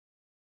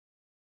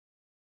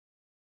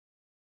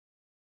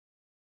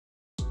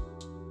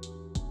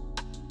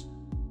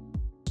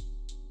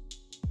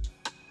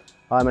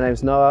Hi, my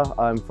name's Noah.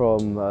 I'm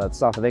from the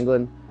south of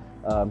England.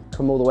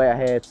 Come all the way out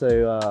here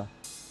to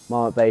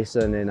Marmot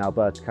Basin in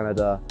Alberta,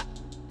 Canada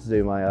to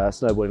do my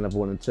snowboarding level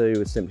 1 and 2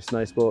 with Simply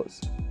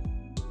Snowsports.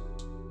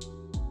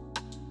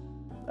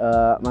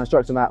 My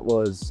instructor Matt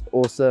was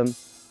awesome,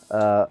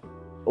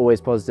 always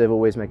positive,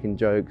 always making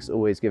jokes,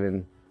 always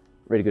giving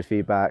really good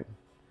feedback.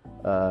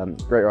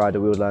 Great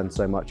rider, we would learn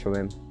so much from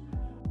him.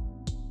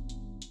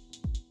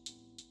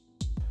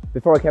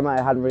 Before I came out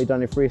I hadn't really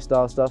done any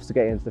freestyle stuff, so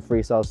getting into the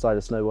freestyle side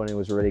of snowboarding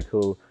was really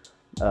cool.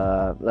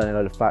 Learning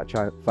a load of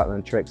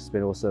flatland tricks has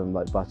been awesome,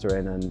 like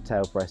buttering and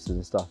tail presses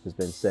and stuff has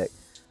been sick.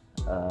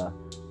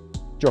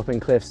 Dropping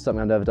cliffs,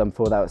 something I've never done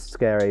before, that was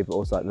scary, but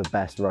also like the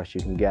best rush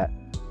you can get.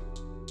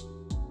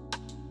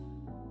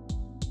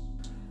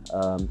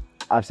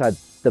 I've had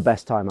the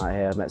best time out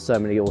here. I've met so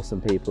many awesome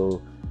people.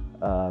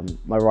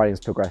 My riding's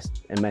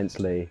progressed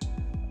immensely.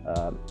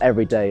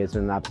 Every day has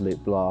been an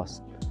absolute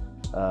blast.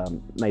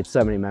 Made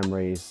so many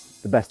memories.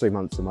 The best 3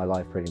 months of my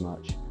life, pretty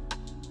much.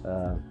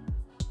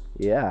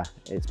 Yeah,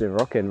 it's been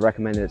rocking.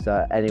 Recommend it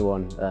to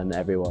anyone and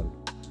everyone.